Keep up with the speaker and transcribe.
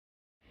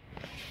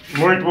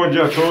Muito bom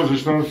dia a todos,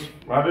 estamos...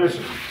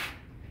 Larissa?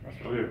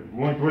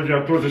 Muito bom dia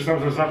a todos,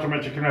 estamos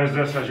exatamente aqui na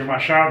residência de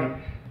Machado,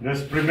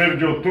 nesse 1º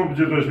de outubro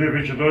de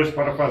 2022,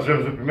 para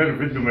fazermos o primeiro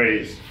vídeo do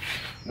mês,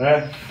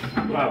 né?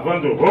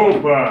 Lavando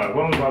roupa,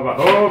 vamos lavar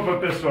roupa,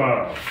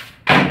 pessoal.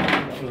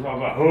 Vamos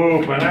lavar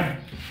roupa, né?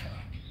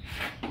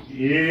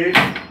 E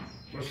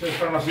você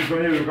está na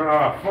sintonia do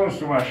canal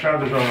Afonso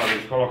Machado,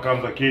 Jornalista.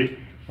 Colocamos aqui,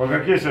 coloca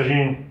aqui,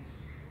 Serginho.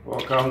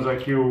 Colocamos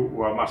aqui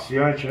o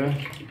amaciante, né?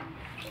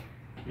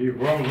 E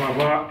vamos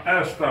lavar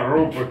esta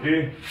roupa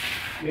aqui.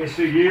 E em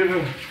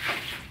seguida,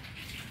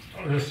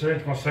 vamos ver se a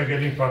gente consegue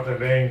limpar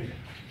também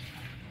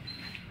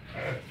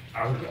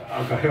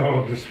a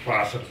gaiola dos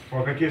pássaros.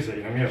 Foca aqui,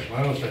 Serginho, nas minhas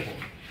mãos, Serginho.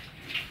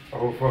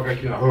 Foca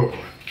aqui na roupa.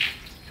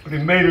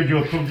 1º de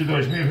outubro de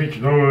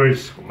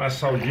 2022.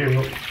 Começar o dia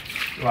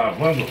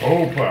lavando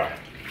roupa.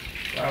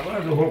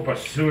 Lavando roupa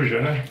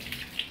suja, né?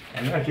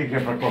 Não é aqui que é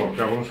para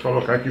colocar. Vamos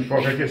colocar aqui,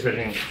 foca aqui,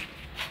 Serginho.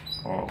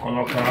 Ó,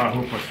 colocar a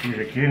roupa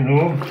suja aqui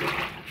no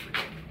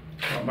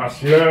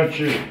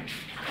amaciante.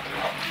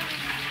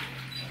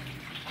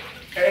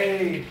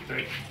 Eita,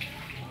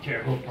 que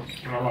é roupa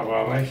para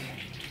lavar, mas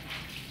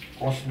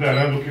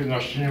considerando o que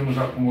nós tínhamos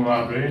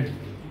acumulado aí,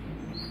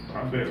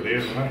 tá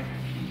beleza, né?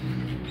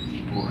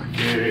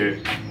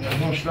 Porque nós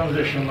não estamos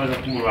deixando mais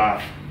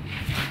acumular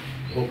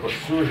roupa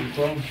suja,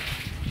 então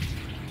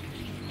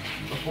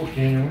um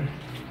pouquinho, né?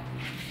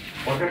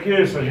 Foca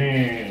aqui,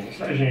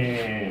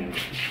 Serginho,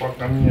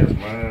 foca nas minhas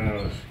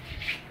mãos.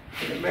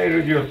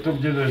 1º de outubro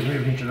de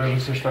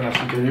 2022, você está na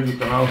sintonia do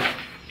canal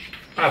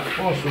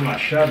Afonso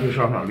Machado,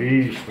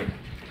 Jornalista.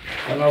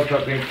 O canal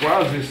já tem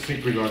quase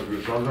 5 milhões de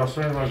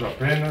visualizações, mas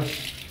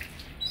apenas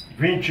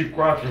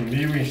 24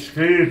 mil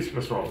inscritos,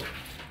 pessoal.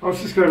 Vamos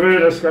se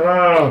inscrever nesse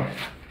canal,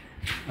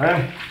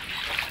 né?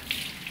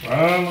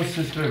 Vamos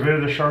se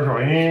inscrever, deixar o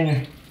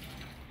joinha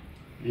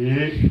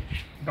e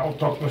dar um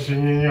toque no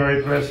sininho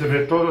aí para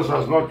receber todas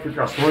as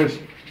notificações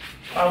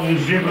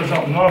alusivas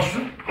ao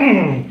nosso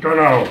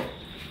canal.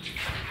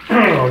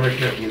 Olha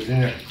aqui a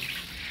cozinha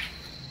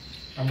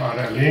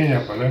amarelinha,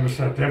 rapaz. Lembra o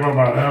setembro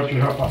amarelo que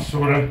já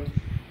passou, né?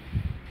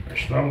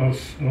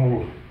 Estamos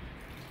no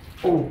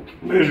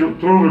mês de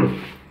outubro.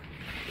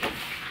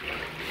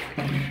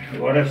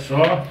 Agora é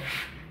só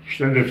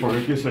estender por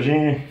aqui,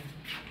 Serginho.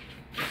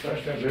 É só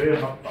estender,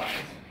 rapaz.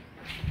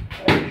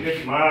 Aí é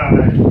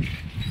demais.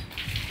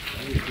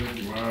 Aí é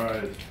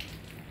demais.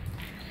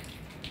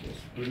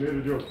 Esse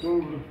 1º de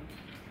outubro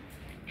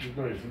de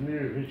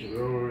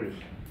 2022.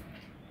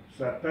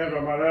 Setembro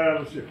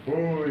amarelo se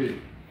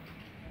foi.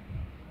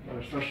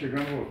 Nós está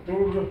chegando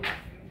outubro.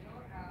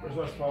 Depois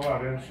nós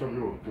falaremos sobre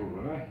o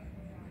outubro, né?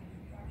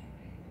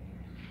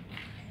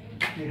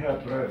 Que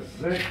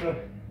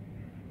representa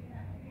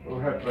ou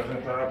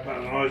representará para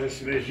nós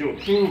esse mês de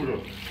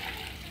outubro.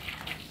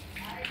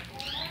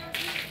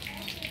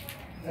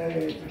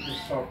 Eita, que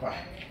sol tá.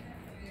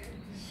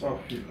 Só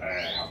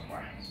filé,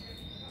 rapaz.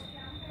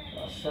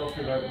 Tá só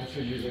filé, como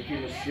se diz aqui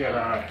no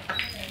Ceará.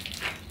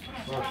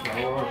 Só esta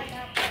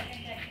roxa.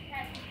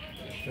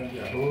 Estende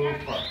a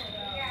roupa.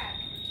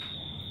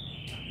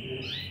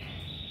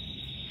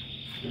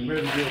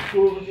 1º de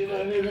outubro de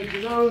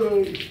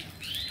 2022.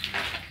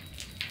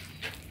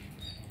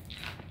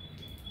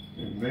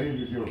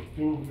 1º de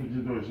outubro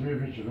de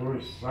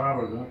 2022,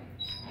 sábado, né?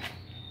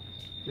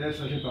 E aí,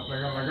 Serginho, tá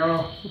pegando legal?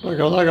 Tá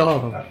pegando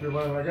legal. Tá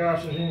filmando legal,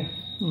 Serginho?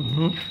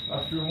 Uhum. Tá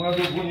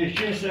filmando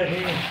bonitinho,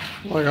 Serginho?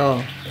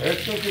 Legal.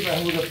 Esse que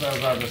bermuda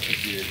pesada essa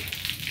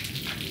aqui.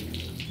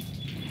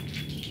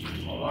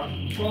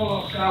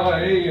 Colocar a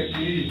areia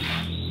aqui.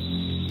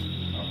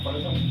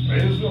 Rapaz, é um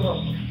peso,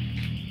 rapaz.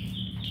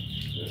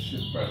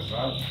 Tecido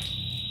pesado.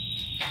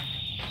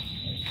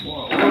 Uma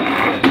outra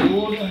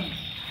bermuda.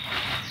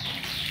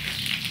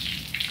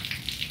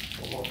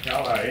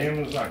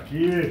 Colocaremos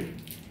aqui.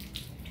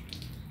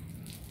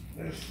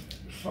 Esse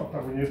sol tá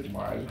bonito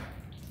demais.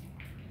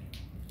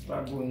 Tá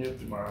bonito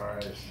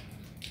demais.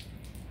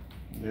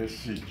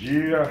 Nesse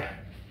dia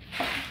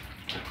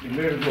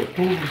 1º de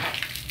outubro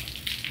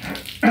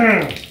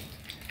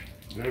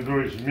de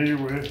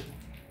 2022.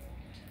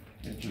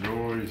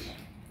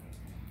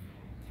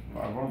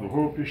 Lavando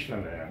roupa e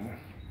estendendo, né?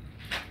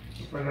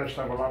 Depois já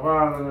estava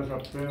lavada, nós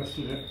apenas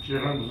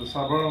tiramos o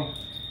sabão,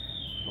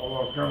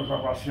 colocamos o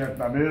amaciante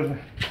na mesa,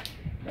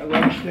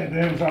 agora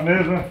estendemos a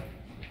mesa.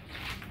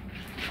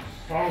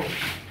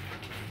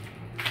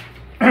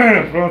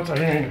 Pronto,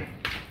 Serginho.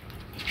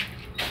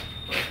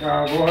 Pra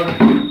cá agora.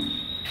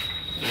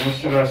 Vamos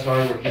tirar essa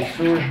água aqui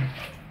suja.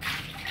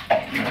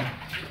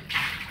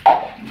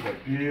 Da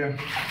pia.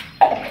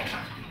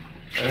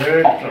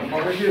 Eita,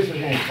 foca aqui,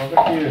 Serginho,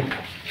 foca aqui.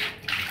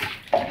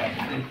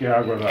 Aqui a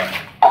água da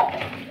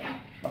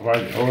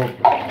lavagem de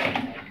roupa.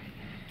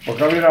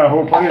 Foca ali na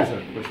roupa ali,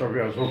 Serginho. Deixa eu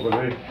ver as roupas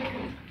aí.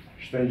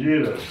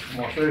 Estendidas.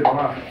 Mostrei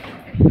lá.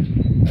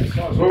 Essas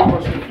são as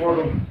roupas que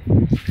foram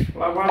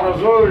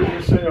lavadas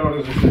hoje,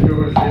 senhoras e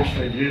senhores, e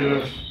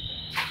estendidas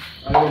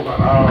aí no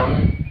varal, né?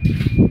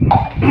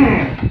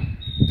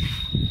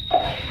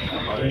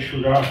 Para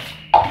enxugar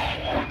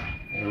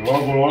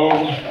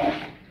logo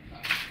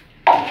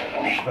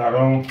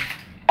estarão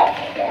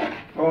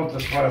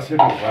prontas para ser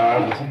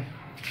usadas, hein?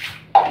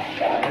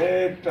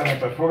 Eita,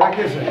 rapaz, fogo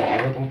aqui,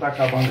 senhor. Como tá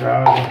acabando a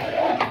água,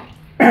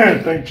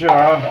 tem que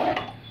tirar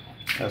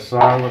essa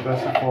água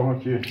dessa forma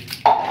aqui.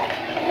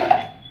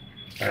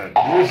 É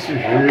desse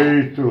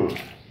jeito.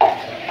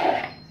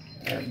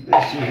 É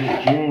desse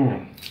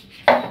jeitinho.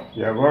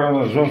 E agora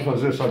nós vamos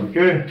fazer, sabe o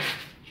quê?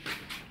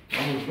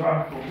 Vamos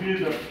dar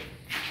comida,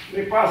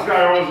 limpar as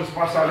gaiolas dos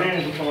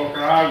passarinhos,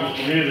 colocar água,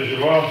 comida,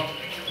 giló.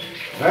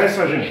 É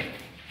isso, gente.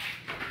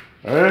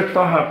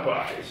 Eita,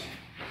 rapaz.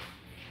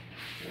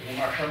 O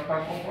Machado está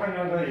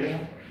acompanhando aí, né?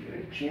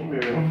 Direitinho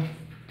mesmo.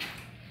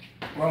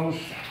 Vamos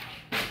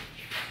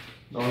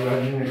dar uma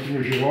olhadinha aqui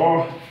no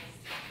giló.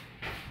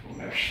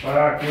 Como é que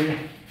está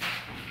aqui?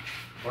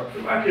 Pode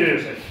filmar aqui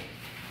esse aí.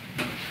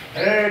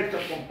 Eita,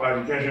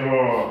 compadre, que é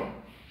giló.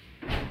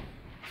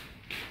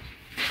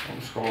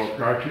 Vamos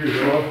colocar aqui o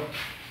giló.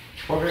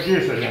 Coloca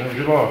aqui, Sérgio, o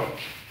giló.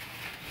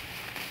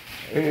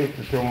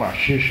 Eita, tem um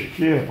machixe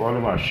aqui. Olha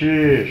o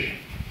machixe.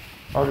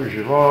 Olha o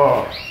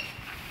giló.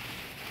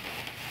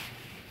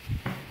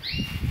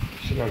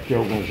 Tirar aqui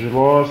alguns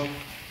gilós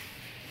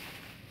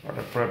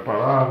para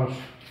prepararmos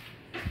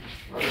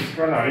para os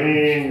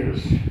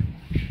canarinhos.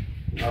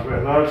 Na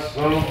verdade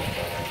são...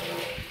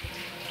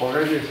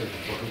 Olha isso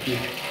aqui.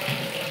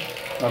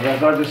 Na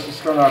verdade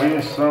esses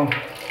canarinhos são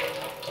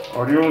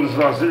oriundos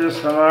das Ilhas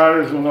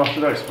Canárias do norte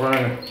da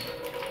Espanha.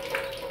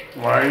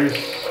 Mas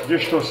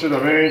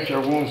distorcidamente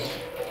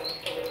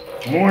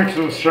muitos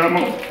os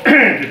chamam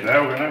de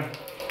belga, né?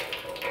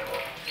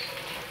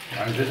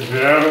 Mas eles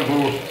vieram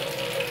do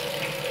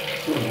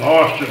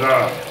norte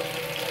da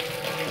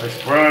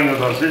Espanha,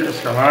 das Ilhas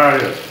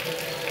Canárias.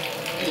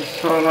 Eles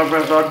são, na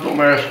verdade,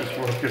 domésticos,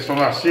 porque são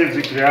nascidos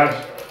e criados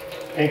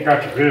em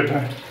cativeiro,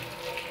 né?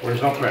 Pois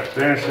não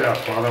pertencem à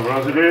fauna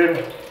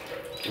brasileira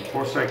e, por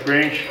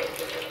consequente,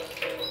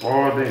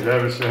 podem e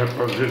devem ser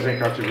reproduzidos em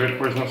cativeiro,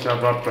 pois não se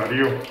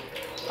adaptariam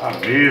à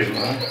mesma,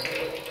 né?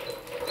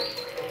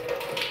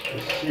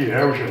 Esse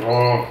é o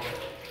giló,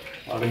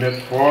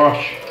 alimento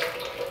forte,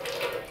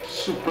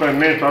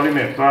 suplemento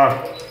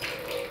alimentar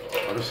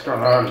para os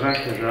canários, né?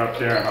 Que já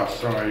tem a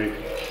ração aí,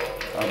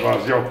 a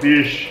base de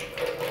alpiste,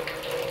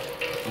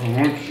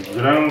 muitos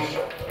grãos,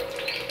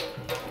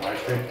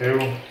 mas tem que ter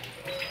um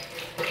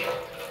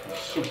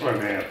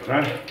suplemento,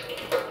 né?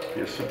 E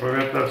esse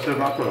suplemento deve ser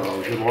natural.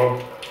 O giló,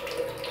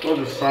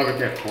 todos sabem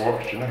que é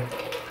forte, né?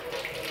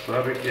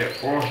 Sabem que é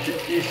forte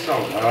e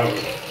saudável.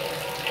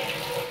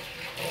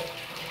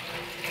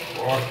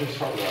 Forte e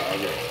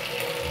saudável.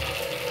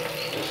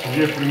 Esse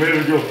dia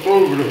 1º de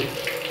outubro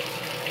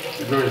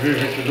de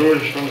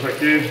 2022, estamos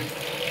aqui,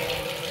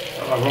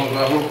 já lavamos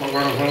a roupa,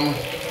 agora vamos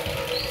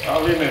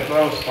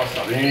alimentar os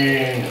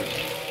passarinhos,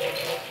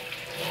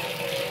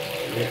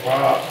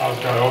 limpar as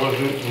gaiolas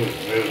dos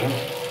meus, né?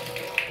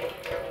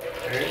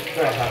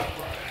 Eita,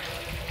 rapaz!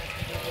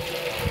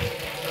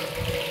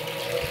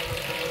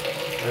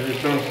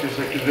 Evitamos que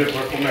isso aqui dê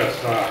para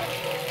começar,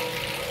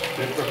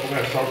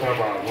 o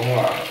trabalho, vamos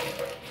lá.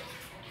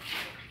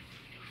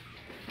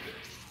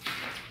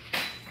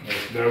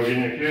 Esse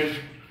belguinho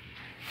aqui.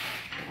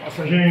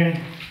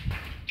 Passarinho.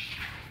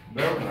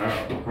 Belga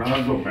não, o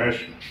canal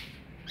doméstico,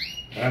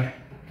 né?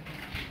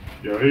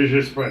 De origem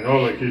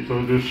espanhola que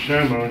todos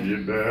chamam de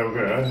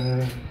belga.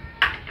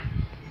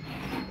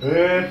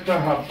 Eita,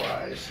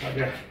 rapaz,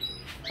 cadê a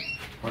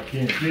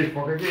faquinha aqui?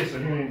 Foca aqui,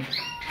 Serginho.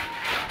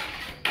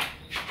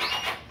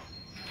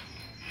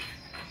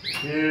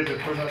 E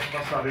depois nós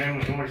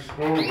passaremos uma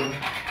escova, né?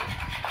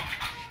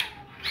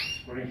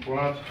 Por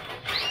enquanto,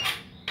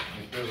 a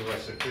limpeza vai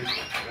ser feita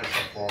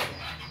dessa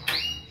forma.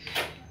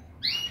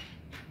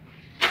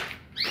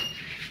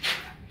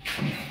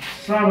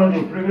 Sábado,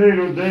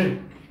 1º de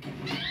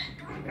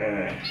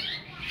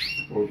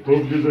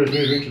outubro de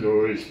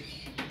 2022.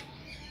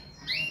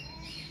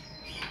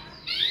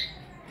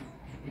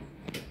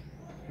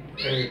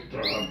 Eita,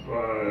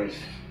 rapaz.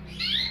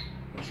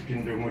 Acho que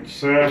não deu muito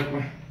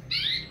certo.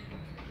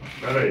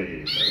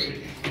 Peraí.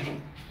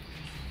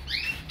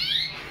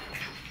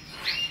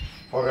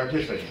 Foga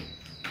aqui, Serginho.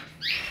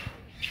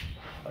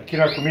 Aqui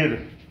na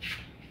comida.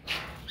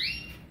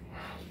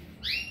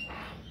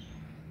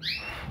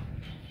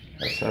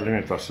 Essa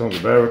alimentação do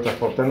belga tá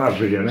faltando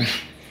aveia, né?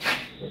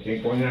 Pra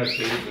quem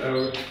conhece aí o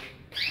belga,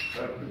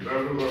 sabe que o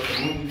belga gosta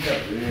muito de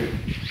aveia.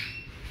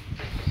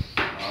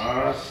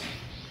 Mas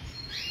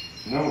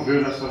não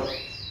veio nessa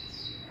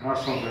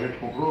ração que a gente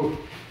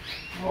comprou.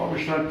 Não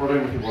obstante, porém,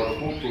 muito embora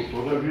comprou,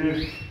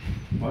 todavia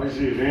nós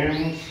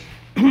iremos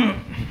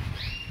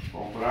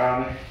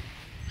comprar, né?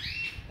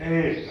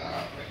 Eita,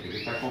 rapaz,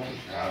 ele tá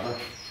complicado.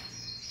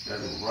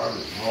 Pego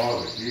vários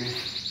nós aqui.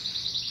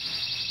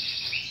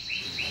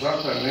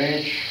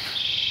 Exatamente,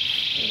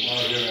 não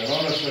havia a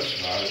menor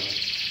necessidade.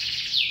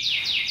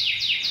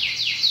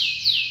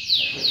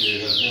 Essa aqui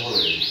eu já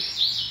desenrolei.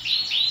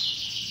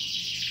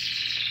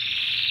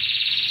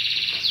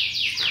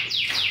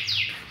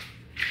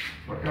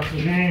 Pra cá,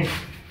 Serginho.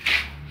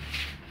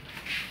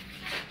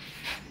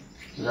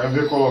 Já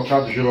havia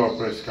colocado giló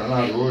para esse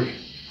canário hoje.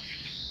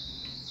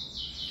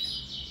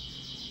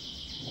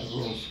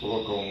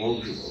 colocar um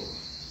novo de novo.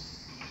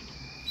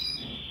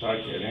 Não tá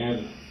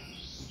querendo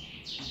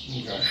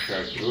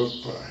encaixar aqui.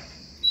 Opa!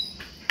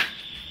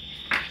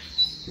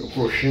 O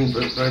coxinho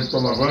para ele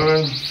tomar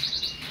banho.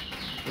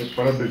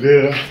 Para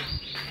beber, né?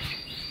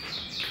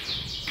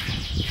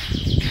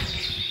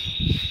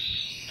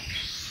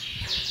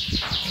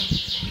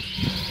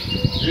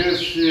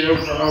 Esse é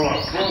o canal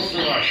Afonso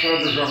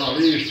Machado,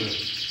 Jornalista,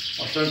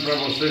 mostrando para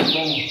vocês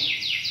como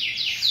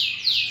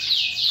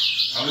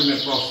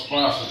alimentar os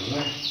pássaros,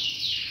 né?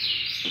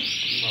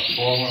 De uma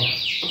forma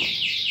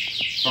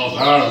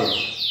saudável.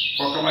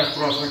 Foca mais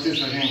próximo aqui,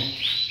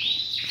 Serginho.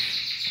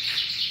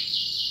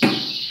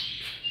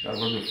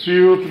 Água do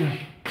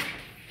filtro.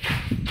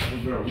 O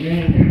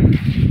belguinho.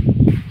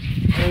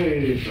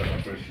 Eita,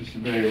 rapaz, esse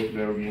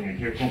belguinho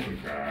aqui é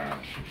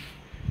complicado.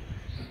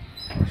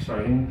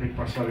 Passarinho, tem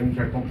passarinho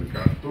que é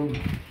complicado. Tudo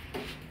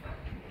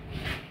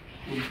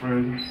pra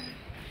ele.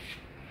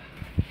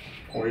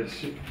 Com ele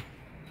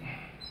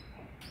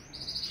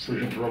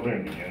surge um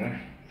probleminha,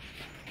 né?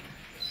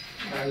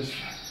 Mas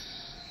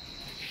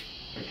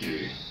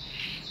aqui.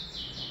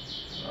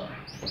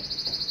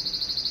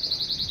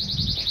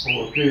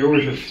 Coloquei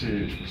hoje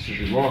esse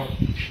giló.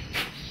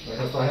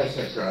 Já está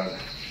ressecado.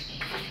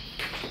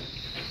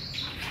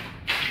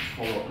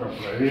 Vou colocar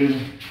para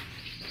ele,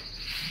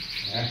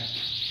 né?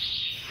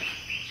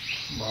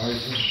 Mais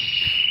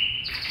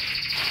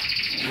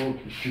um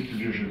outro tipo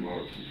de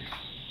giló aqui.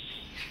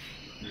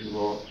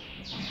 Giló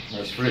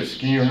mais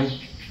fresquinho, né?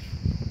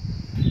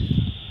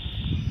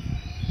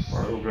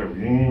 Para o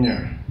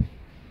belguinha,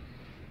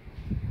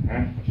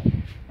 né?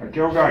 Aqui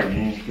é o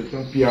galinho, que tem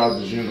um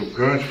piadozinho do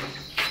canto.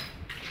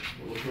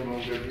 Coloquei o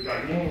nome dele de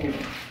galinho.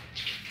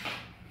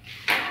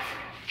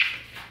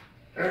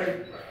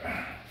 Eita.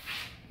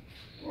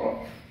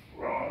 Ó,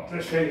 pronto,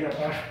 esse aí já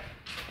está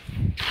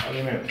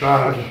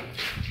alimentado.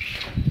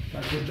 Tá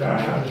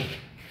cuidado.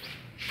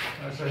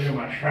 Essa aí é o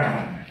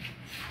Machado.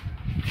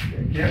 E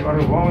aqui agora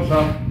vamos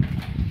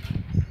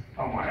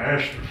ao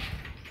maestro.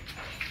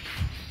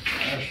 O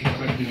maestro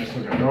está aqui nessa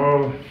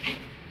gaiola.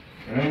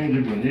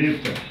 Grande,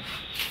 bonita.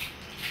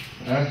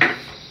 Né?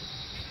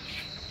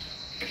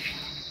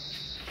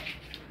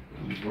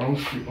 E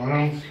vamos que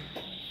vamos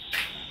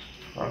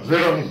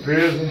fazer a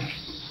limpeza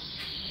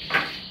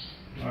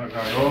na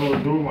gaiola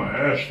do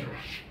maestro.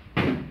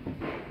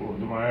 O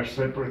do maestro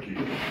sai por aqui.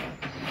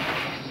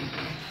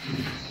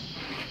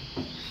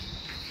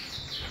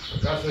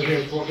 Pegar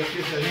Serginho, fogo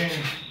aqui,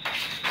 Serginho.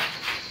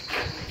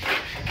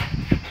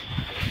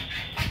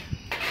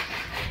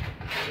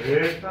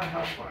 Eita,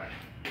 rapaz.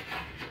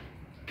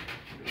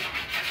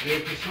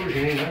 Meio que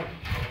sujinho, né?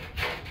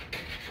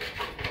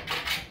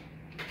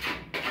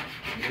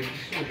 Meio que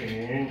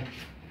sujinho.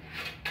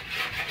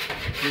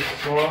 Aqui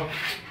só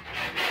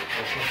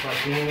essa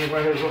faquinha não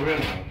vai resolver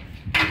não.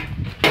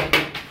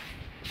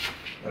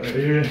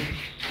 Aí,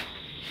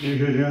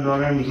 ligeirinho,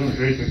 daremos um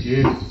jeito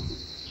aqui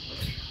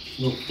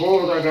no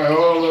fogo da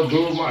gaiola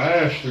do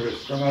maestro.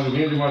 Esse canal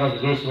lindo e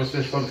maravilhoso que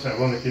vocês estão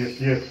observando aqui nesse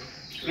dia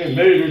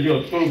 1º de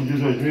outubro de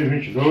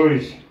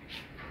 2022,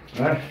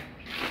 né?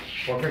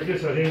 Foca aqui,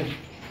 Serginho.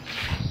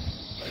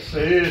 É isso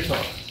aí, só.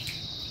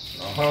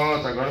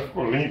 Pronto, agora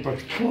ficou limpo.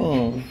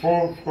 O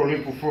fogo, ficou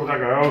limpo o fogo da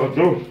gaiola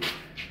do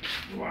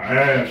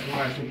maestro.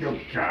 Mas aqui é o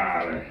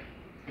cara.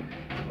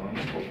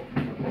 Vamos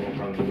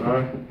colocar no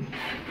lugar.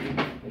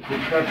 Aqui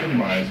canta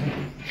demais, hein?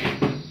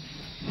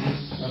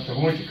 Canta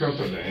muito e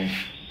canta bem.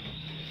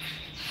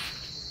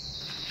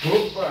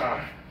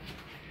 Opa!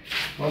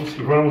 Vamos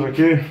que vamos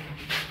aqui.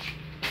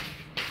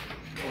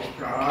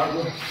 Colocar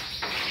água,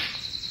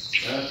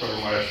 né, para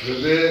o maestro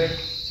beber.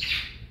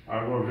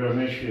 Água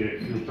obviamente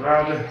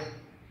filtrada.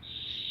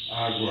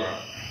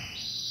 Água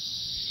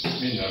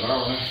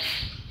mineral, né?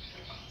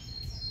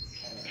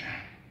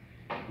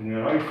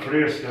 Mineral e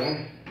fresca,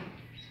 né?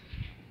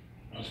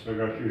 Vamos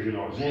pegar aqui o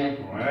gilózinho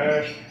com o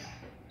maestro.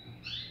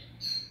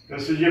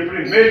 Nesse dia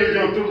 1º de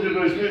outubro de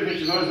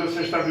 2022,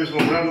 você está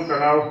vislumbrando o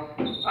canal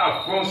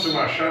Afonso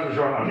Machado,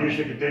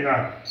 Jornalista, que tem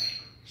na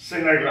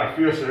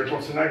cinegrafia, ou seja,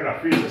 com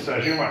cinegrafista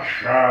Serginho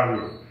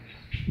Machado.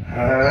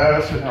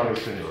 É, senhoras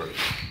e senhores.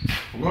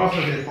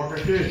 Gosta, gente? Coloca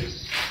aqui.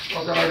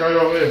 Coloca na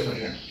gaiola aí,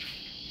 Serginho.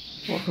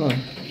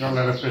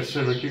 Galera,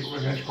 perceba aqui como a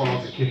gente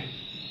coloca aqui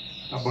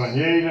a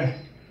banheira.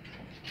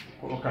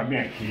 Vou colocar bem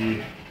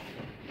aqui.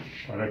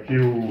 Olha aqui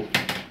o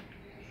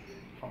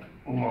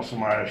nosso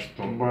maestro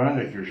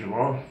tomando aqui o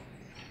giló.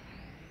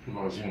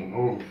 Gilózinho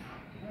novo.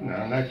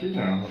 Não é aqui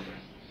não.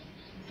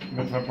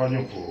 Vai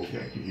atrapalhar um pouco. É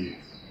aqui.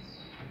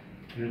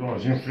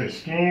 Gilózinho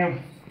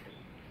fresquinho.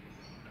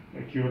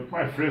 Aqui outro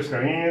mais fresco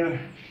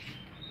ainda.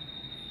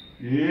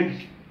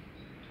 E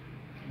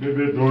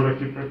bebedouro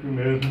aqui para que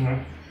mesmo,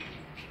 né?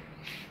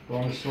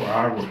 Tome sua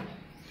água.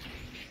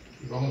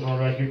 E vamos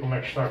olhar aqui como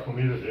é que está a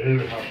comida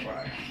dele,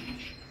 rapaz.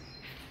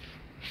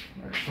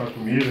 Como é que está a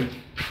comida?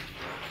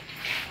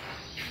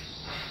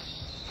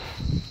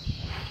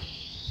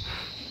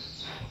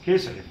 O que é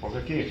isso aqui? Foca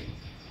aqui.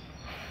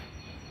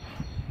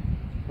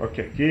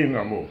 Foca aqui,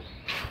 meu amor.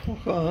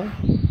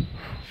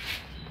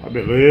 Ah,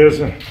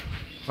 beleza.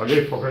 Olha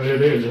aí, foca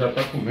nele, ele já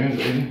está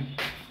comendo aí, né?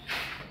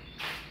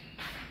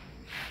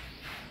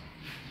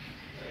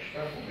 Já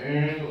está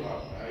comendo,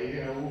 rapaz. Aí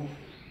é o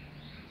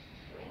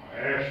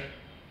maestro.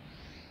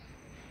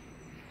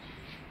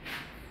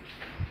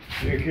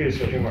 E aqui,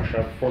 Serginho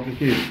Machado, foca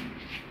aqui.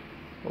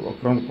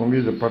 Colocando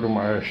comida para o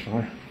maestro,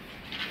 né?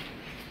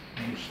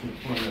 Vamos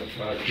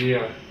começar aqui,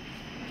 ó.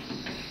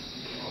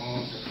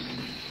 Pronto.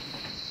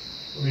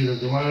 Comida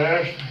do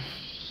maestro.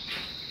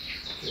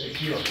 E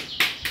aqui, ó.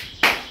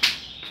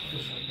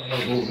 Para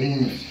as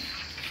bolinhas.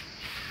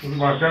 Tudo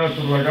bacana,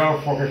 tudo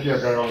legal. Foca aqui a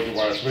gaiola do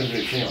maestro, bem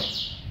direitinho, ó.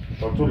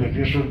 Tá tudo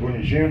limpinho, tudo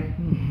bonitinho.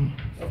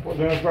 Já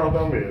podemos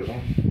guardar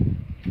mesmo.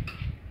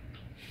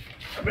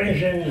 Tá bem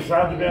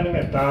higienizado e bem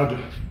alimentado.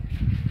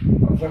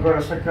 Vamos agora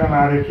essa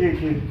canária aqui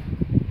que,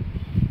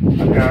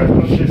 aliás,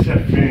 não sei se é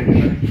fêmea,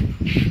 né?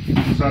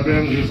 Não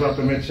sabemos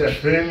exatamente se é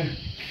fêmea,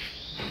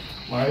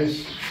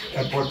 mas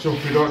pode ser um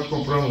filhote que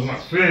compramos na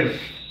feira.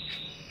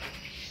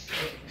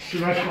 Se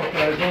nós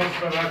cortarmos, vamos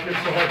esperar que ele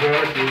se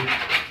revela aqui.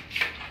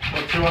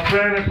 Pode ser uma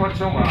fêmea, pode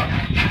ser um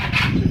macho.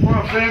 Se for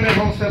uma fêmea,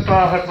 vamos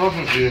tentar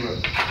reproduzi-la.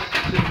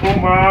 Se for um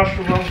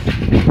macho, vamos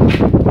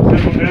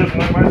fazer o mesmo,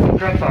 né? Mas um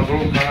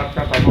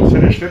cantador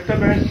celestial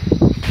também.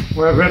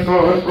 Um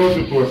eventual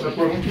reprodutor. Essa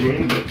foi muito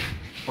linda.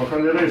 Olha a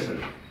caneira aí,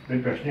 Sérgio.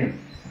 Bem pertinho.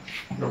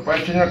 Meu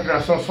pai tinha a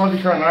criação só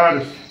de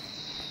canários.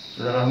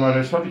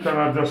 Era só de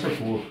canários dessa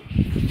cor.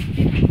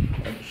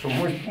 Sou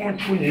muito,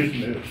 muito bonito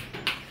mesmo.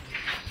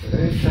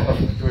 Eita,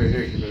 eu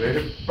errei aqui,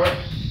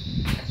 peraí.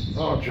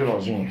 Ó, que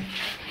gelosinho.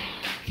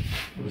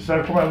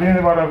 Observe como é lindo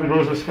e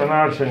maravilhoso esse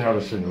canário,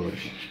 senhoras e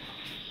senhores.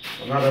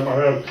 Canário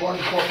amarelo.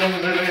 Pode focando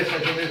nele aí,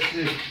 Sérgio.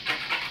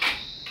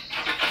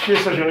 Aqui,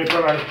 Sérgio,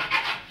 canário.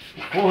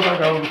 O cor da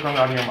gaiola do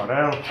canarinho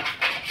amarelo.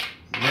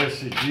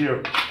 Nesse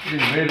dia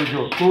 1º de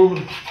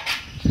outubro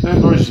de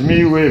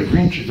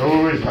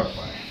 2022,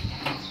 rapaz.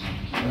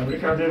 Não é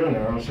brincadeira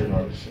não,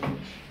 senhoras e senhores.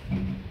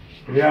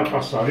 Criar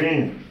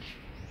passarinho,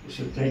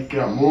 você tem que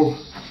ter amor,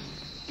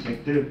 tem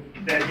que ter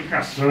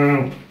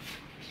dedicação,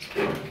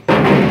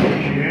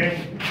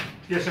 higiene.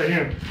 E esse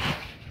aí?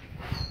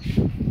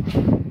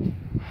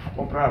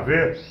 Comprar a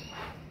ver.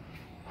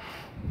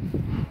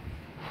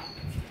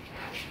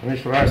 Vou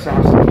misturar essa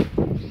ração.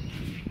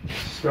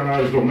 Esses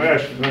canários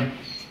domésticos, né?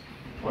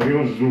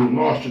 Oriundos do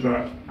norte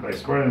da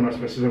Espanha, mais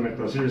precisamente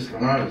das Ilhas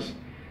Canárias,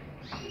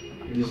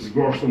 eles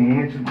gostam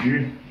muito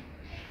de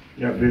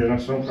haver, né?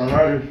 São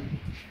canários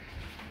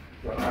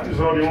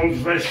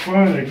oriundos da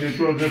Espanha, que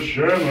todos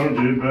chamam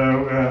de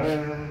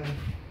belga.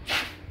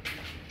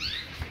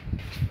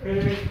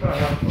 Eita,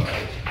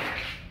 rapaz.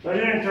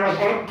 Aí entra as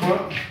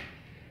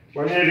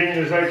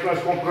banheirinhas aí que nós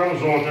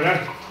compramos ontem,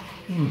 né?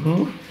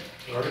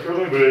 Agora que eu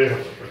lembrei,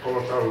 rapaz, para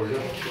colocar hoje,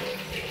 né?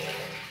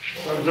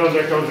 Sabe de onde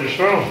é que elas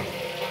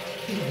estão?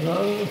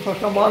 Essa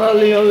camada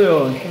ali,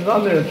 ó. Não dá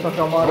mesmo, essa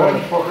camada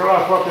ali. Foca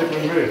lá, foca aí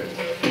primeiro.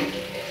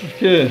 O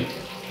quê?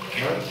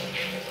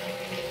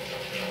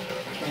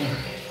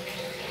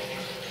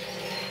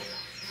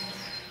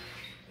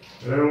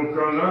 É um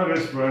canário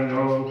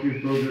espanhol que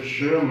todos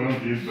chamam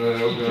de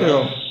belga. Aqui,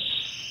 ó.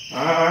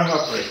 Ah,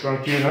 rapaz, estão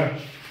aqui, né?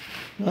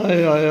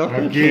 Aí, ó.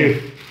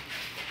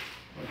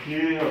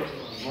 Aqui, ó,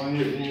 as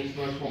maneirinhas que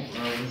nós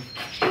compramos.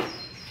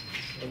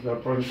 Dá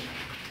para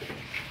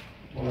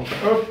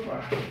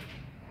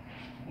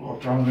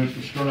colocar dentro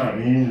dos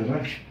canarinhos,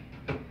 né?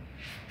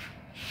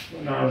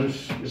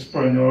 Canários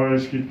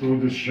espanhóis que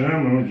todos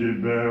chamam de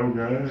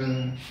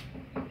belga.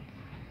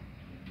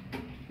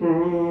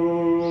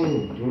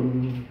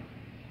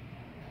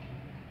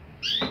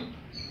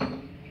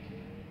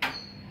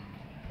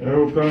 É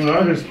o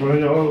canário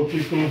espanhol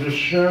que todos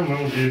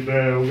chamam de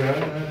belga.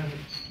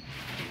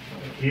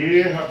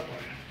 Aqui, rapaz.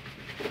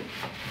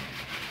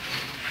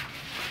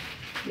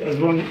 E as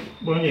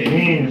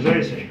banheirinhas, é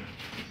isso aí.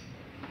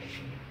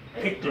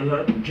 Eita,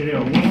 já tirei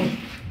algumas. Vou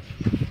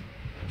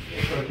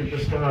botar aqui para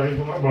esse canarinho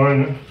tomar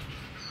banho, né?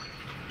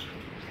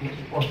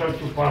 Muito importante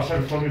que o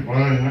pássaro tome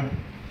banho, né?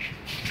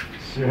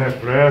 Se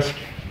refresque.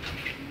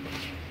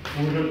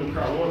 Fuja do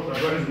calor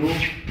através do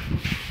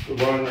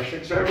banho. Mas tem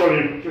que ser água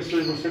limpa, porque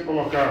se você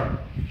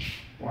colocar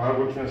uma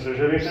água que não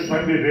seja limpa, você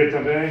vai beber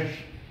também.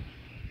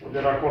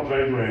 Poderá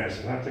contrair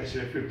doenças, né? Tem que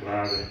ser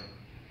filtrada.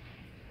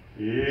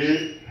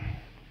 E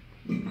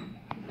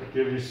para que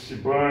ele se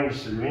banhe,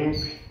 se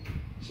limpe,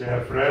 se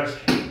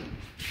refresque,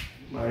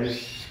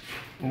 mas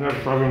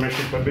inevitavelmente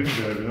ele também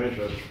bebe, né,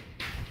 gente?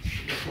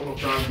 Vou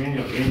colocar a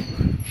aguinha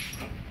limpa.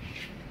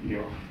 E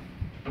ó.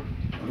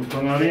 Para o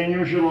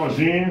canarinho,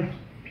 gelosinho.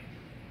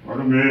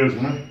 Agora o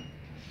mesmo, né?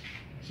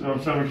 Você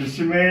observa aqui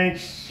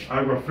sementes,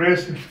 água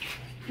fresca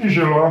e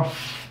geló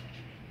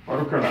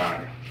para o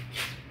canário.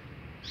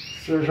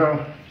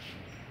 Seja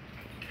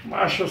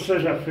macho ou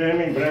seja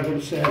fêmea, em breve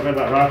ele se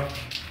revelará,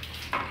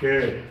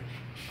 porque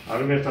a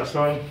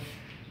alimentação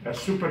é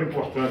super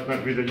importante na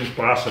vida de um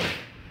pássaro.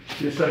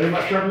 Isso aí é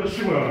Machado da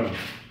semana.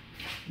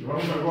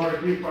 Vamos agora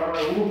aqui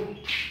para o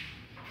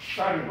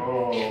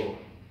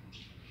taringol.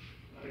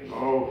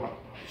 Taringol,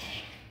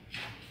 rapaz.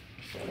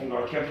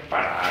 Taringol aqui é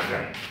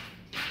parada.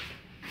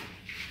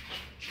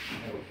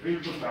 É o filho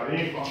do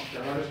tarim, com a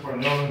canal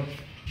espanhola,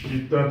 que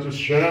tantos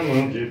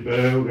chamam de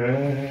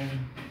belga.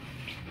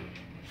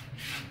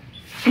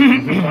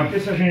 Aqui,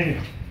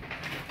 Serginho.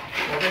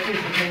 Olha aqui,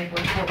 Serginho,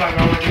 pode botar a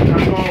galera aqui no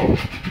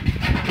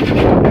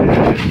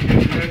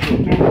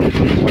outubro de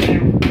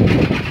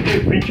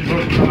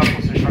 2022, o canal que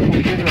você está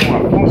curtindo é o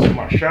Afonso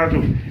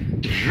Machado,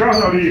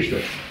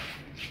 jornalista.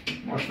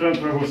 Mostrando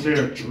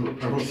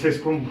para vocês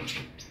como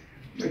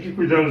é que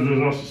cuidamos dos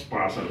nossos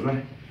pássaros,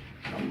 né?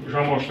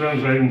 Já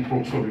mostramos aí um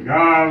pouco sobre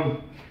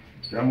galo,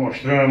 já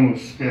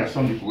mostramos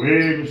criação de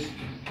coelhos,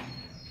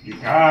 de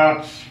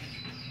gatos,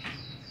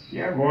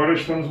 e agora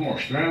estamos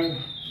mostrando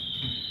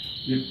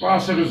de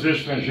pássaros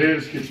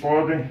estrangeiros que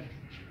podem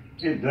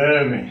e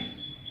devem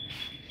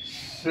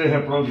ser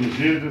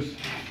reproduzidos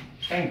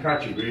em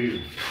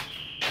cativeiro.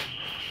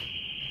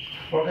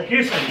 Foca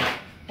aqui, Senhor.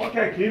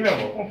 Foca aqui, meu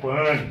amor.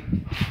 Acompanhe.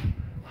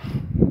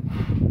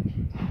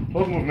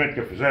 Todo movimento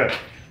que eu fizer,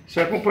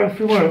 você acompanha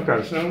filmando,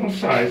 cara. Senão não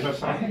sai. Só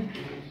sai.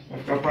 Vai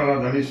ficar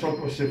parado ali só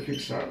para você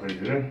fixar, tá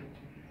entendendo?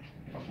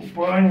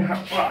 Acompanhe,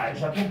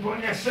 rapaz.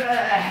 Acompanhe,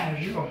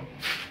 Sérgio. Vou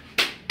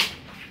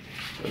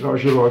pegar o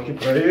giló aqui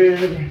para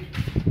ele.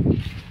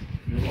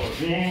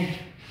 Gilózinho.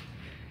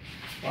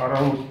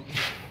 Para o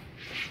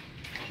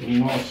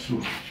nosso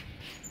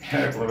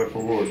recorde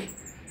fogoso.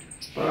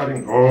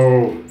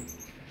 Taringol.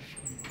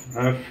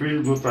 É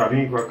filho do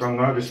tarim com a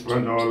canada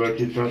espanhola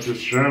que tantos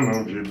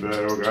chamam de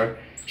belga.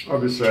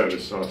 Observe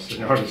só,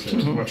 senhoras e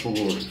senhores, como é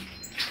fogoso.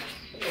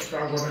 Vou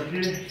colocar agora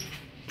aqui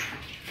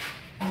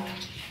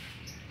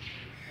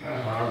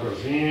a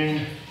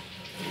águazinha,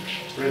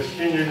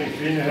 fresquinha,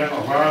 limpinha,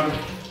 renovada.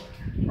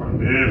 A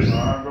mesma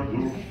água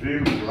do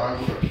filtro,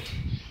 água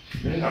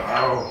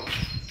mineral.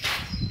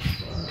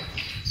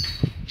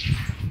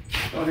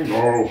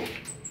 Taringol.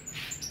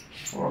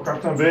 Vou colocar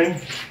também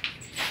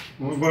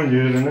uma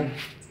banheira, né?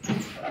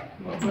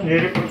 Uma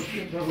banheira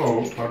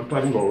para o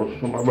taringol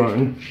tomar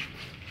banho.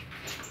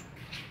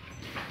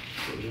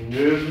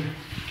 Mesmo,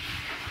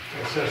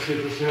 essa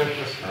aceita ser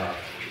refrescada.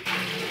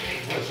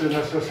 Vai ser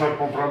necessário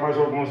comprar mais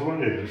algumas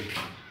banheiras.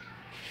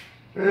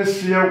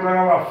 Esse é o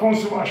canal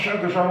Afonso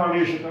Machado,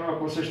 jornalista, canal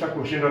que você está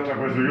curtindo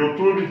através do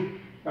YouTube.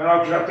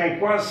 Canal que já tem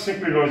quase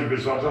 5 milhões de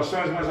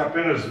visualizações, mas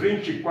apenas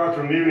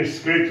 24 mil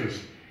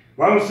inscritos.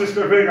 Vamos se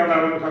inscrever,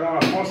 galera, no canal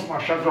Afonso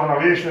Machado,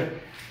 jornalista.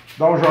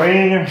 Dá um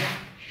joinha.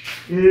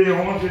 E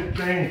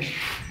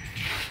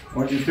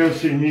onde tem o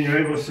sininho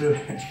aí, você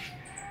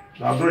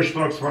dá 2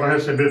 toques para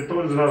receber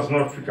todas as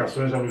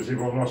notificações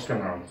alusivas ao nosso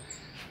canal.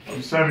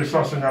 Observe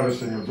só, senhoras e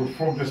senhores, o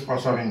fogo desse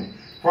passarinho.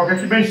 Foca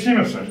aqui bem em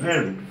cima, Sérgio,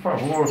 nele, por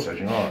favor,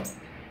 Sérgio, ó.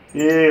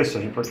 Isso,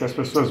 Sérgio, para que as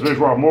pessoas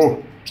vejam o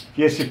amor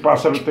que esse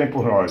pássaro tem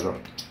por nós, ó.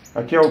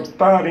 Aqui é o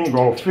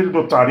taringol, filho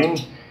do tarim,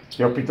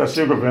 que é o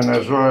pitacilgo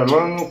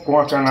venezuelano, com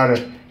a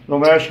canária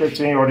doméstica, que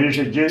tem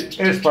origem de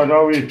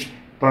espanhol e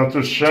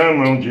tantos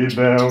chamam de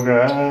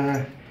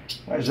belga,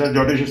 mas é de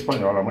origem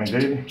espanhola, a mãe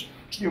dele.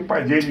 E o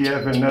pai dele é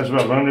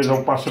venezuelano, ele é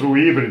um pássaro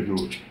híbrido.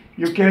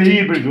 E o que é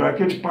híbrido? É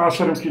aquele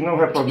pássaro que não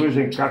reproduz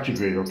em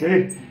cativeiro,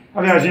 ok?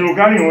 Aliás, em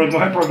lugar nenhum, ele não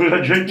reproduz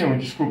de jeito nenhum,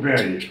 desculpem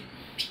aí.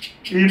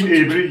 E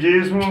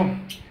hibridismo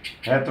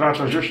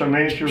retrata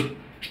justamente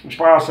o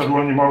pássaro,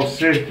 o animal, o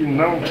ser que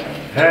não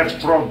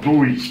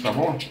reproduz, tá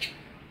bom?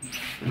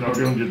 Ele é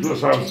um de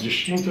 2 aves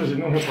distintas e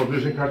não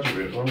reproduz em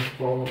cativeiro. Vamos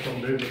colocar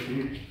um dedo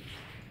aqui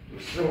no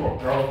seu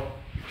local,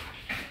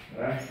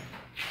 né?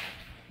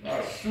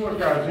 Na sua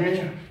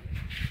casinha.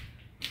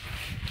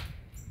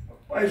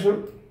 Rapaz,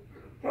 eu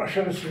tô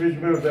achando esse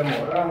vídeo meio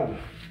demorado,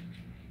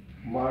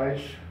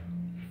 mas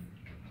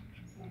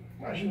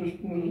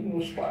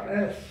nos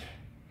parece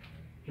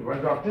que vai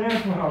dar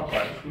tempo,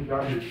 rapaz,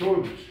 cuidar de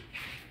todos,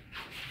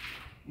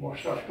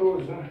 mostrar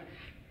todos, né?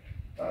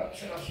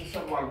 Será que você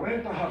não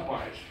aguenta,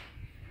 rapaz?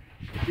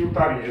 Aqui o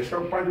tarim, esse é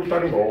o pai do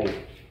taringol.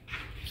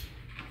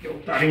 É o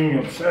tarim,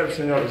 observe,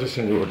 senhoras e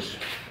senhores.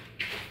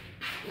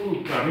 O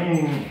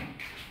tarim.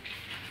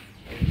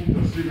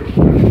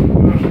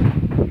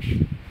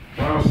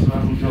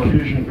 Pássaro de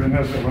origem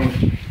venezuelana.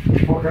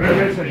 Foca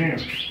nele, Serginho.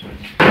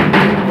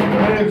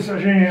 Foca nele,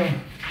 Serginho.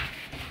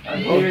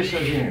 Aqui,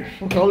 Serginho.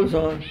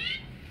 Focalizando.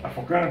 Tá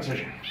focando,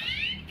 Serginho?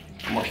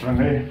 Tô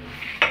mostrando aí.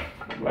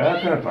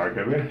 Vai cantar,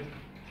 quer ver?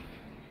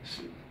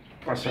 Esse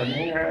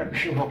passarinho é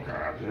bicho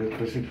invocado.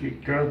 Esse que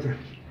canta,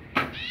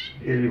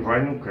 ele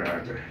vai e não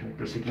canta.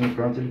 Esse que não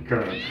canta, ele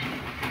canta.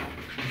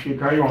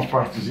 Fica aí uma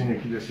partezinha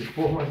aqui desse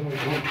forro, mas não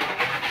vou.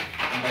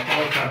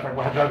 Tá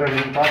guardado ali,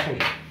 não tá, Sérgio?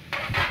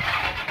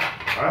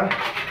 Tá?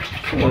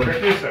 Coloca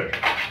aqui, Sérgio.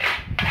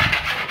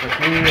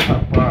 Aqui,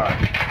 rapaz.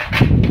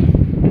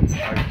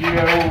 Aqui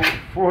é o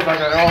forro da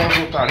gaiola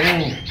do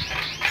tarim.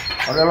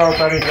 Olha lá o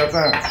tarim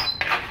cantando.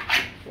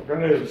 Coloca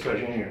nele,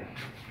 Serginho.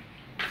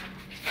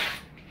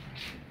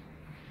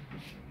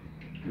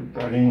 Aqui o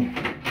tarim.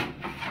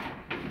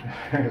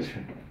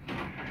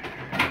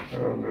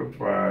 Oh, meu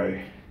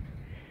pai.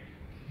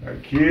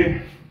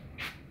 Aqui.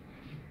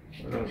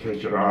 Vamos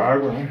retirar a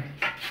água, né?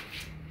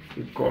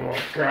 E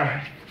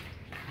colocar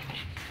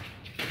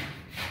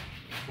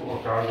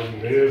água de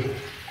mesa.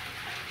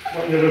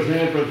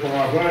 Banheirazinha para ele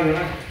tomar banho,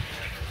 né?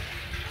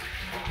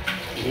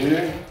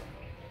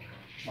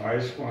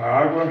 Mas com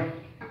água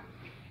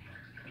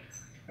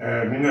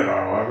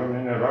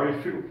mineral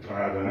e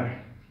filtrada, né?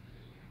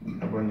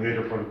 A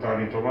banheira para o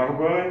Tarim tomar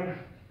banho.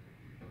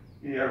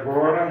 E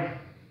agora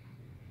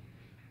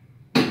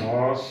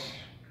nós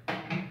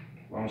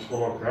vamos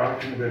colocar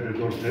aqui no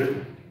bebedor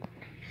dele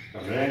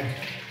também.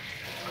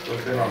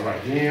 Coloquei uma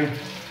vaguinha.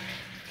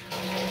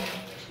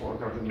 Vamos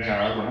colocar também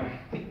a água, né?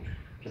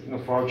 Para que não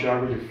falte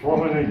água de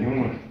forma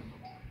nenhuma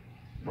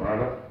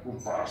para o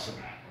pássaro.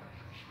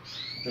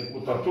 Tem que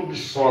botar tudo de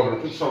sobra,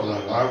 tudo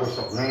sobrando. Água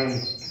sobrando,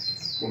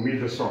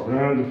 comida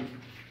sobrando.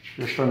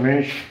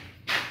 Justamente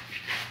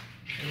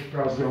no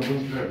caso de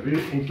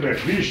algum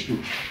imprevisto,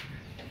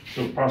 se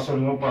o pássaro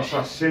não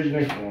passar sede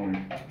nem fome.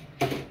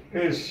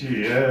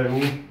 Esse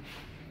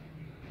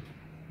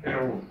é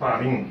o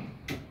tarim.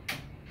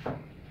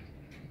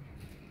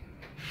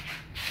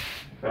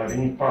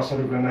 Tarim,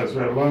 pássaro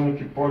venezuelano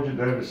que pode e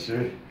deve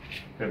ser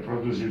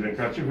reproduzido em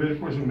cativeiro,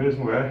 pois o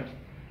mesmo é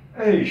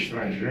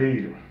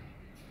estrangeiro.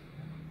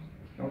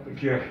 Então tá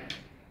aqui a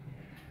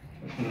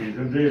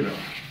comida dele, ó.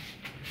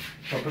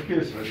 Só para que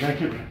isso, vem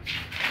aqui.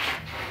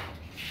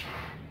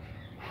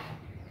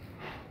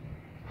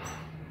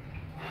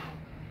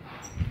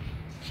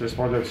 Vocês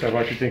podem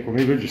observar que tem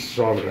comida de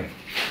sobra.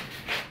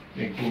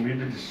 Tem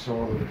comida de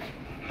sobra.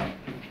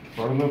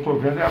 Agora eu não estou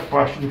vendo é a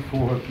parte do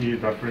forro aqui,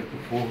 da frente do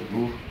forro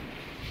do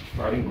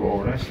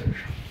taringol, né,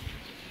 Sérgio?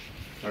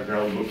 A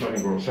gaiola do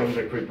taringol. Sabe onde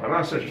é que foi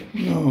parar, Sérgio?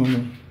 Não.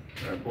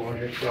 É bom a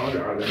gente dar uma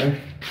olhada,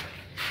 né?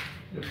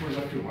 Depois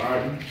da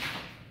filmagem.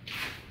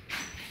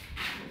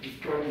 O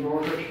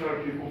taringol já está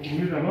aqui com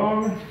comida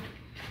nova,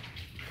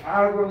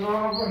 água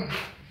nova,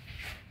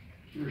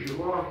 e o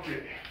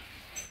gilote.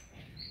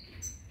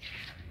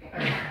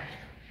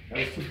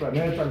 É o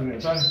suplemento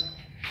alimentar.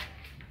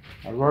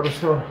 Agora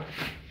só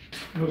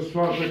nos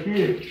falta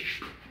aqui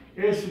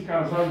esse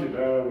casal de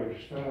belas.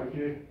 Estamos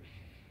aqui.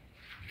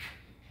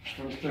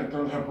 Estamos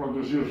tentando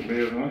reproduzir os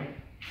mesmos, né?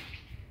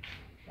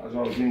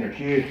 Casalzinho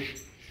aqui,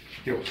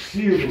 que é o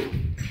Ciro,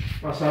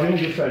 passarinho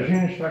do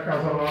Serginho, está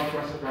casalado com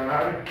essa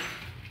canária.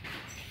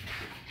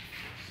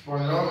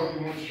 Espanhola, que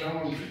muitos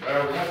chamam de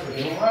belo, né,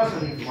 Serginho? Não é,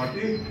 Serginho?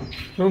 Aqui?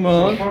 Só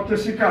falta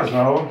esse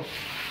casal.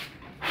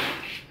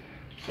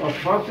 Só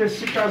falta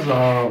esse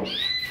casal.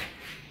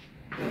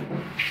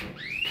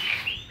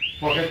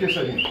 Foca aqui,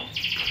 Serginho.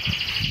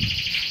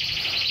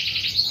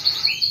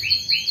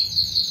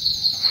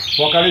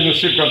 Foca ali no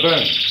Chico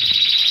cantando.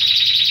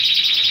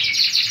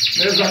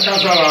 Mesmo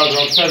acasalado,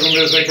 observa o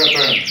mesmo aí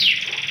cantando.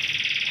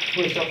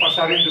 Esse é o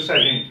passarinho do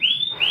Serginho.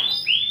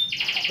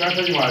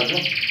 Canta demais, viu?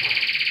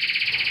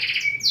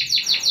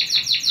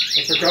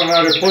 Essa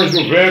canária depois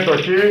do vento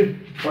aqui,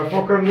 vai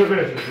focando no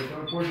vento.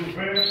 Depois do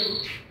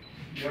vento,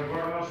 e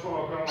agora nós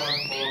colocamos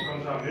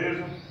a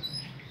mesa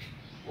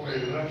com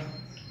ele, né?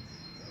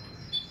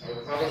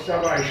 Eu estava se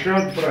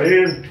abaixando para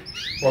ele.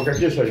 Foca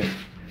aqui, Serginho.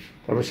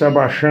 Estava se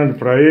abaixando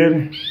para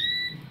ele.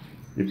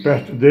 E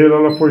perto dele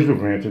ela pôs do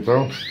vento.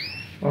 Então,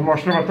 nós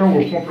mostramos até o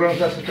ovo.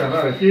 Compramos essa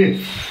canária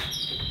aqui.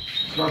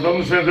 Nós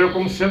nos vendeu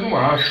como sendo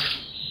macho.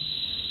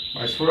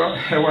 Mas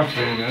é uma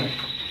fêmea, né?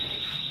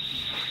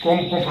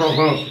 Como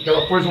comprovamos? Porque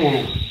ela pôs um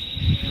ovo.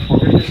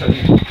 Porque aqui,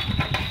 Serginho.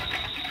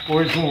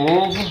 Pôs um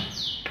ovo.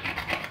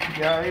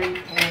 E aí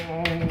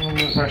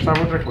nos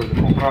restava outra coisa.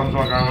 Compramos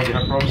uma gaiola de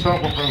reprodução,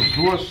 compramos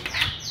duas.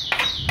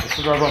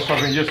 Esse negócio só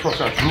vendia se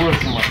fosse as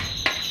duas, uma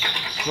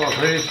só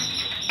vez.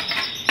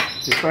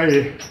 E tá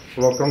aí.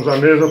 Colocamos a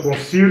mesa com o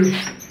Ciro,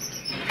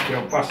 que é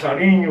o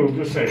passarinho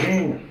do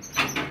Serginho,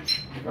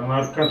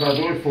 canário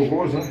cantador e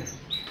fogoso, né?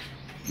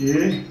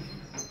 E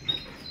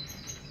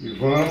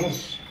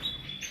vamos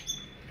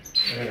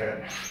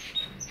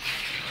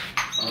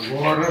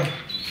agora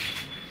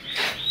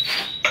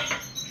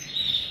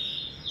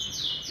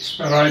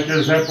esperar aí que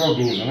eles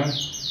reproduzam, né?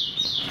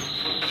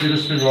 Tira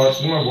os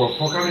filhotes numa boa.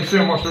 Foca ali em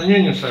cima, mostra o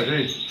ninho,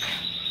 Sérgio.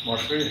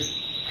 Mostra aí.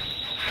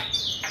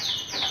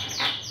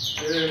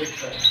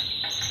 Eita.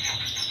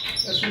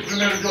 Esse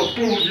 1º de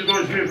outubro de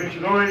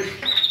 2022,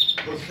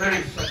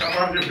 vocês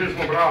acabaram de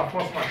vislumbrar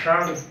Afonso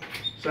Machado,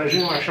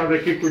 Serginho Machado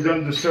aqui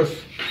cuidando dos seus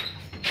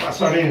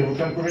passarinhos,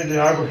 botando comida e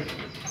água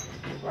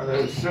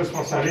para os seus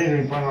passarinhos,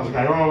 limpando as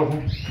gaiolas,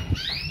 né?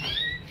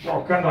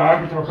 Trocando a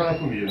água e trocando a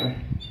comida, né?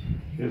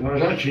 Porque nós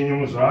já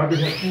tínhamos água e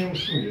já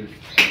tínhamos comida.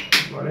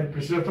 Agora a gente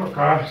precisa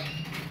trocar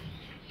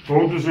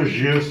todos os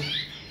dias,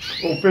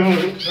 ou pelo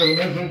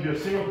menos um dia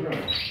sim ou outro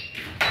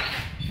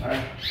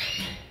não.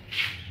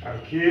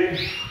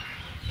 Aqui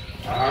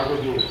a água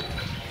do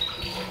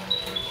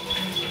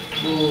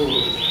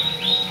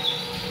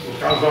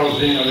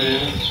casalzinho ali,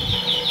 né?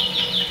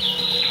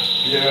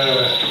 Que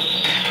é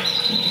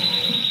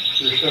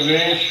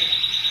justamente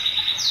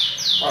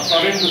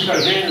passarinho do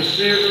Serginho,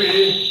 Ciro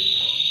e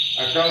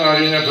a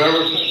canarinha belga,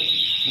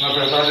 na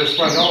verdade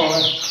espanhola,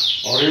 né?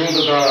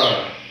 Oriunda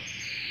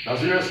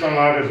das Ilhas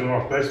Canárias do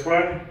norte da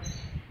Espanha.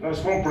 Nós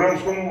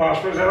compramos como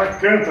macho, pois ela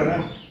canta,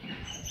 né?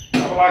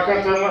 Estava lá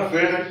cantando na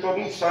feira, que todo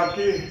mundo sabe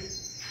que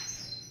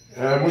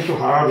É muito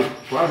raro,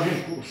 quase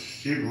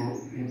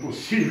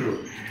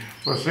impossível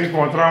você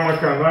encontrar uma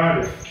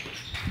canária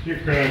que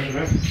cante,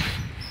 né?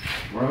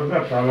 Agora o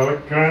detalhe,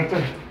 ela canta,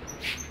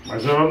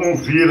 mas ela não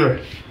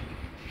vira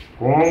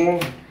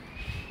como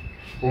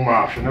o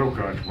macho, né, o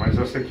cântico. Mas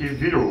essa aqui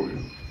virou,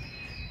 viu?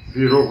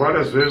 Virou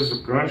várias vezes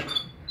o cântico,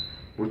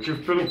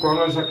 motivo pelo qual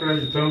nós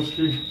acreditamos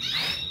que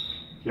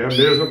a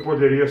mesma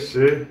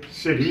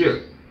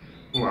seria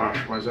um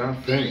macho, mas é uma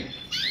fêmea.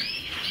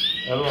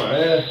 Ela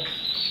é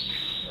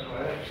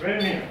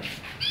fêmea.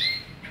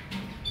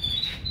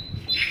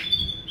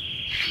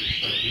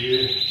 Isso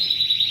aqui.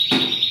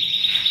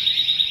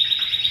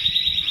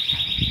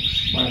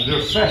 Mas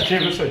deu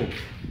certinho isso aí.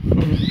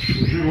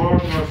 O giló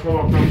que nós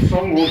colocamos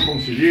só um ovo,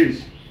 como se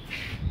diz,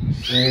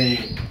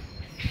 sem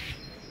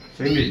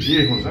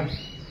medirmos, né?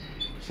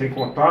 Sem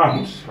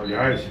contarmos,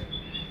 aliás,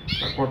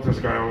 para quantas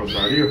gaiolas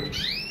daria.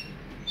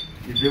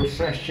 E deu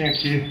certinho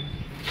aqui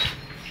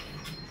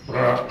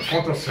para a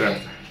conta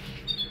certa,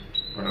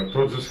 para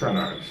todos os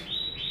canários.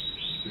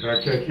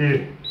 Já que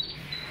aqui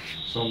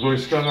são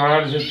 2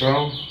 canários,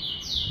 então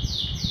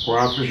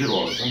 4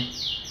 gilós, né?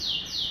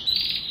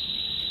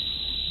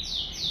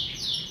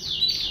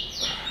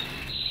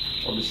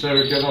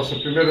 Observe que a nossa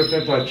primeira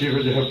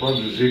tentativa de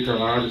reproduzir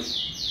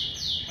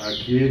canários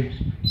aqui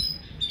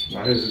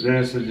na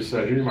residência de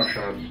Serginho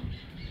Machado.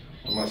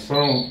 A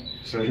mansão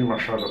de Serginho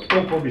Machado, a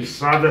tão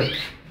cobiçada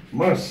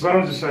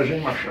mansão de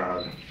Serginho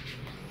Machado.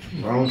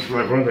 Vamos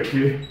levando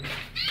aqui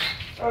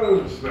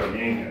as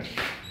galinhas.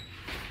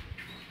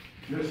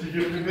 Nesse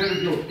dia 1º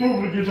de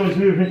outubro de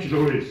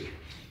 2022.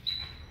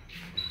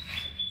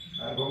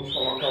 Aí vamos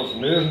colocar os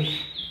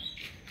mesmos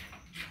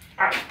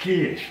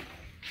aqui.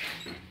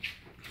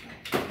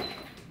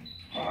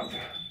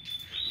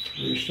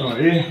 Eles estão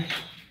aí.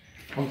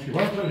 Vamos que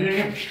vamos,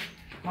 Serginho.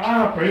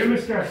 Ah, para ele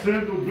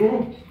esquecendo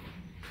do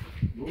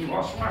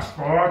nosso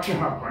mascote,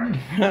 rapaz.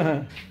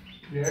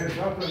 E é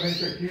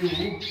exatamente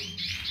aqui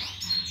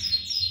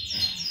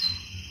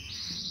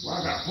o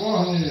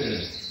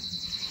agaporne.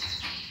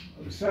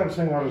 Observe,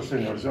 senhoras e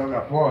senhores, o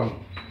agaporne,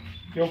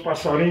 que é um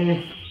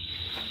passarinho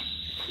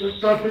que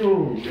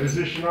tanto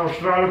existe na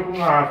Austrália como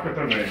na África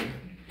também.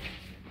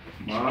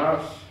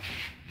 Mas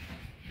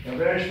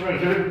também é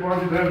estrangeiro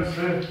e deve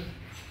ser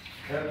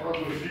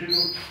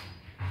reproduzido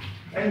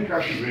em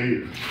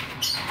cativeiro.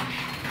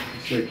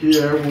 Esse aqui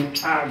é um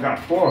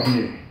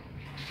agaporne,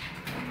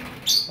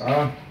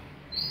 tá?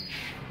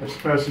 Uma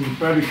espécie de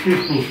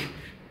periquito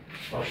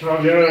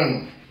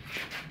australiano.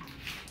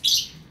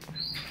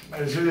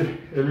 Mas ele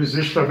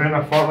existe também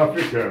na fauna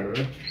africana,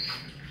 né?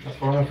 Na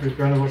fauna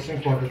africana você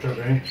encontra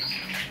também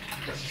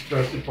essa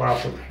espécie de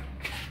pássaro.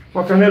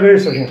 Uma canela é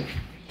isso, gente.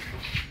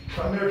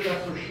 Está meio que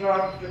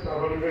assustado, porque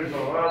estava ali meio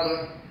isolado,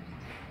 né?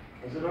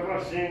 Mas ele é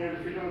mansinho, ele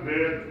fica no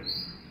dedo.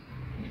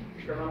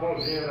 Fica na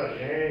mãozinha da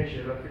gente,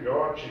 ele é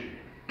filhote.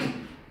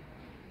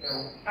 É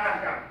um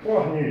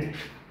agaporne.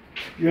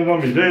 E o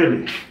nome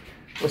dele,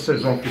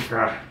 vocês vão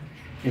ficar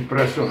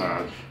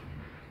impressionados.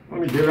 O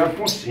nome dele é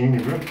Afonsinho,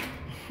 viu?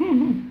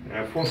 É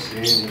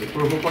Afonsinho.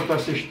 Depois eu vou contar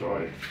essa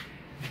história.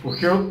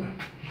 Porque o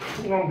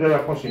nome dele é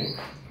Afonsinho.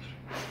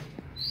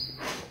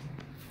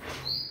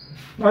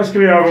 Nós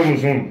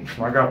criávamos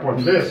um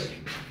agaporne desse.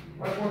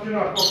 Vai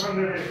continuar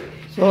tocando nele.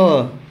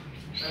 Só.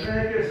 Vem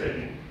aqui,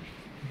 Serginho.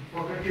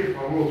 Coloca aqui,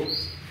 por favor.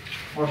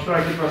 Mostrar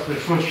aqui para as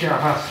pessoas que a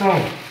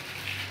ração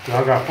do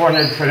agaporne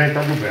é diferente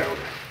da do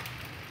belga.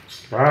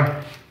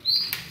 Tá?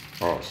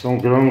 Ó, são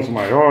grãos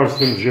maiores,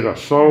 temos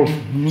girassol,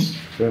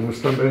 temos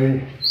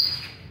também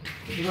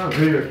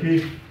aveia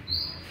aqui.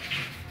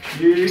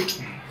 E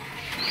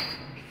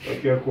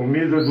aqui a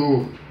comida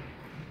do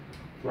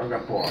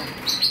agaporne.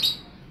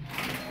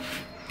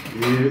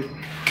 E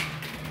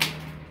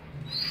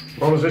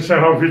vamos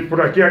encerrar o vídeo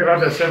por aqui,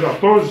 agradecendo a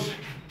todos,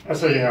 a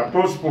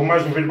todos por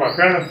mais um vídeo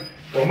bacana,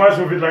 por mais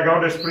um vídeo legal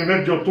desse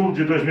 1º de outubro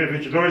de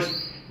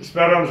 2022.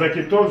 Esperamos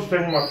aqui todos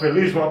tenham uma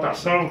feliz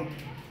votação,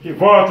 que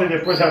votem,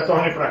 depois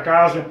retornem para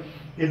casa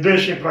e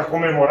deixem para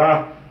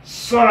comemorar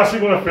só na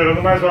segunda-feira.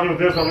 No mais, valeu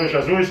Deus, valeu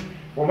Jesus,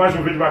 por mais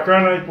um vídeo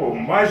bacana e por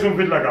mais um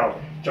vídeo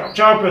legal. Tchau,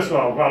 tchau,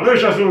 pessoal. Valeu,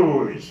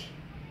 Jesus!